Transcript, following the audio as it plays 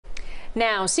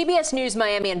Now, CBS News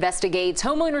Miami Investigates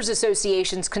homeowners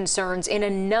association's concerns in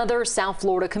another South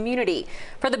Florida community.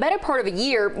 For the better part of a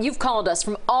year, you've called us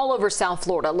from all over South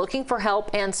Florida looking for help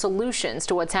and solutions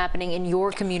to what's happening in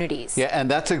your communities. Yeah,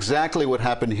 and that's exactly what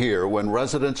happened here when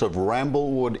residents of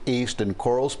Ramblewood East in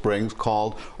Coral Springs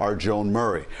called our Joan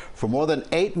Murray. For more than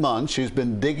 8 months, she's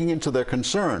been digging into their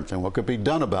concerns and what could be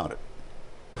done about it.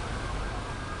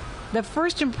 The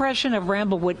first impression of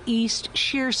Ramblewood East,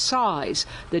 sheer size.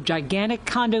 The gigantic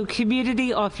condo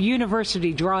community off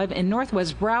University Drive in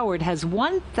Northwest Broward has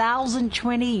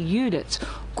 1,020 units.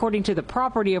 According to the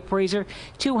property appraiser,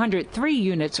 203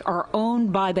 units are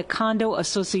owned by the condo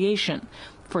association.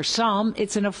 For some,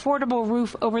 it's an affordable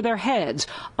roof over their heads.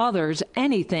 Others,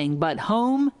 anything but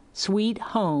home sweet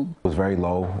home. It was very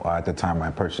low at the time I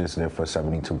purchased it for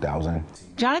 $72,000.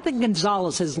 Jonathan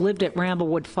Gonzalez has lived at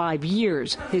Ramblewood 5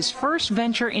 years, his first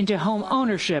venture into home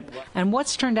ownership, and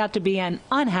what's turned out to be an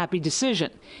unhappy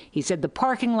decision. He said the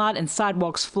parking lot and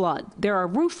sidewalks flood. There are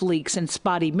roof leaks and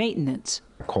spotty maintenance.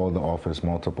 I called the office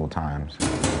multiple times.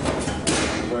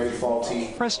 Very faulty.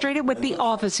 Frustrated with the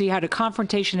office, he had a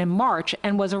confrontation in March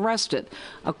and was arrested.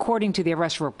 According to the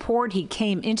arrest report, he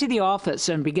came into the office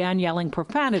and began yelling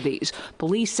profanities.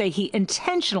 Police say he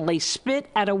intentionally spit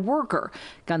at a worker.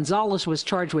 Gonzalez was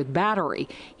charged with battery.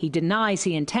 He denies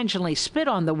he intentionally spit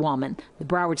on the woman. The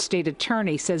Broward State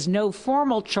Attorney says no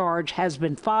formal charge has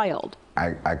been filed.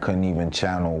 I couldn't even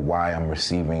channel why I'm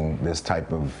receiving this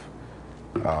type of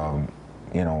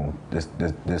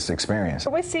this experience.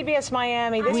 With CBS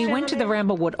Miami, we went to the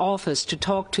Ramblewood office to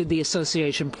talk to the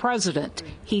association president.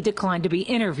 He declined to be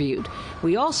interviewed.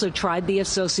 We also tried the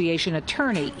association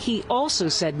attorney. He also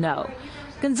said no.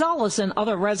 Gonzalez and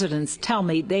other residents tell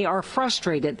me they are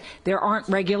frustrated. There aren't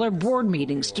regular board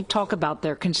meetings to talk about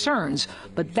their concerns,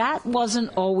 but that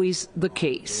wasn't always the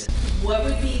case. What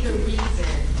would be the reason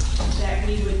that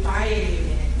we would buy a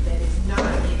unit that is not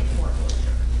in foreclosure?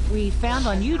 We found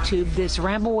on YouTube this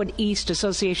Ramblewood East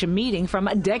Association meeting from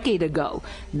a decade ago.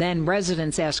 Then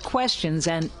residents asked questions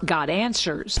and got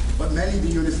answers. But many of the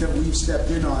units that we've stepped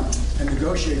in on and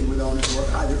negotiated with owners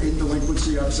were either in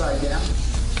delinquency or upside down.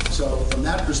 So from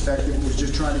that perspective, it was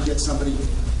just trying to get somebody,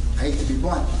 I hate to be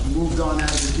blunt, moved on out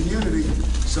of the community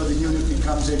so the unit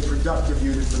becomes a productive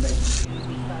unit for me.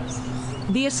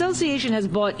 The association has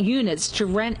bought units to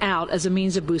rent out as a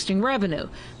means of boosting revenue,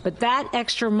 but that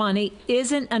extra money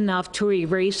isn't enough to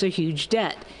erase a huge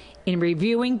debt. In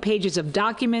reviewing pages of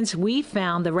documents, we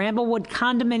found the Ramblewood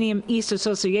Condominium East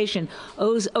Association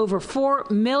owes over $4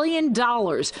 million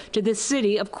to the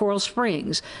city of Coral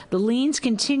Springs. The liens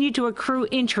continue to accrue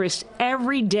interest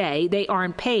every day they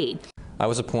aren't paid. I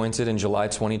was appointed in July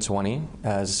 2020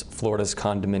 as Florida's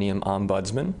condominium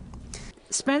ombudsman.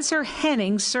 Spencer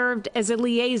Henning served as a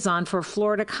liaison for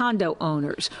Florida condo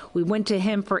owners. We went to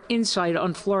him for insight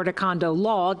on Florida condo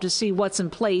law to see what's in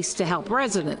place to help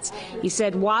residents. He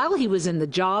said while he was in the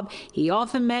job, he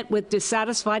often met with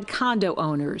dissatisfied condo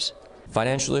owners.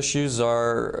 Financial issues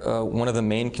are one of the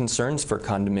main concerns for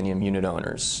condominium unit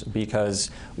owners,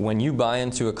 because when you buy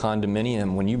into a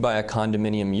condominium, when you buy a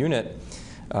condominium unit,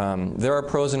 there are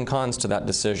pros and cons to that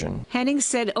decision. Henning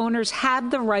said owners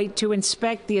have the right to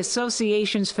inspect the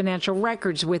association's financial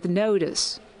records with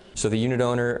notice. So the unit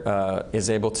owner is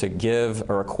able to give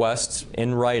a request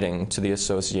in writing to the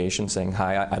association saying,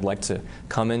 hi, I'd like to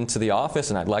come into the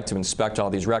office and I'd like to inspect all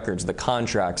these records, the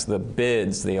contracts, the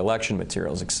bids, the election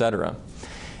materials, etc.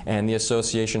 And the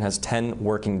association has 10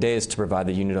 working days to provide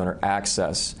the unit owner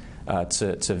access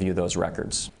to view those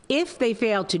records. If they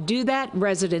fail to do that,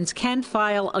 residents can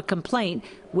file a complaint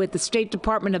with the State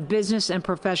Department of Business and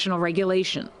Professional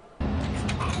Regulation.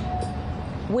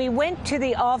 We went to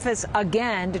the office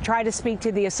again to try to speak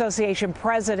to the association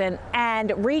president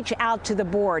and reach out to the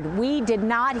board. We did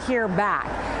not hear back.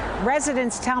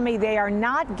 Residents tell me they are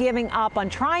not giving up on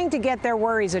trying to get their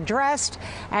worries addressed,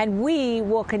 and we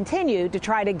will continue to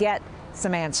try to get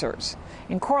some answers.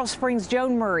 In Coral Springs,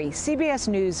 Joan Murray, CBS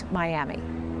News, Miami.